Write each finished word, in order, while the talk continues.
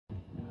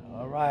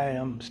Alright,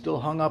 I'm still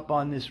hung up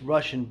on this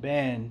Russian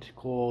band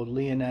called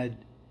Leonid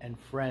and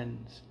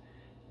Friends,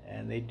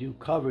 and they do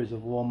covers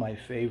of all my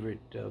favorite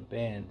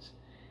bands.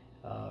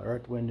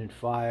 Earth, Wind and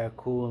Fire,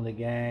 Kool and the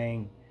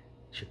Gang,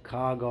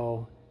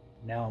 Chicago.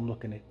 Now I'm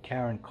looking at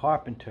Karen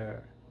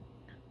Carpenter.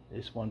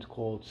 This one's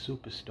called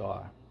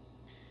Superstar.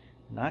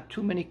 Not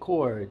too many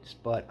chords,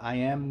 but I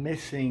am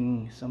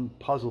missing some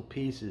puzzle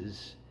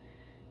pieces,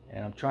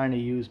 and I'm trying to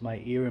use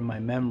my ear and my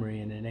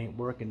memory, and it ain't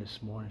working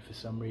this morning for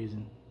some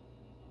reason.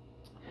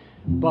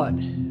 But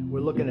we're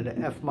looking at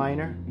an F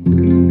minor.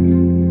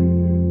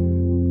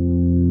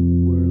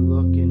 We're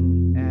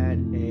looking at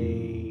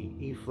a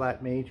E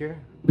flat major,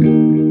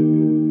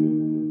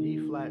 D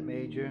flat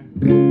major,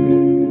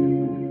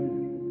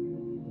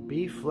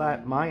 B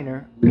flat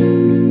minor,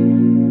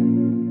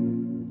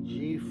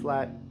 G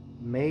flat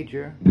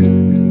major,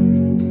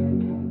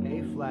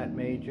 A flat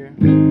major,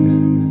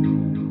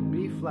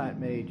 B flat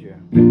major.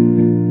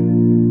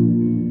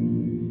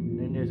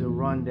 Then there's a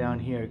run down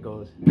here. It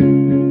goes.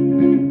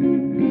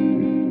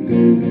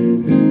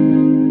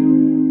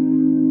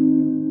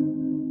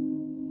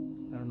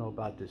 I don't know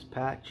about this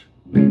patch.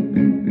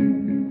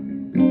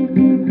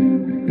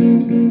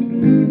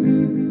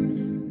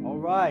 All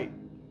right,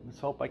 let's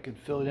hope I can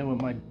fill it in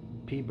with my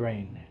pea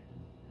brain.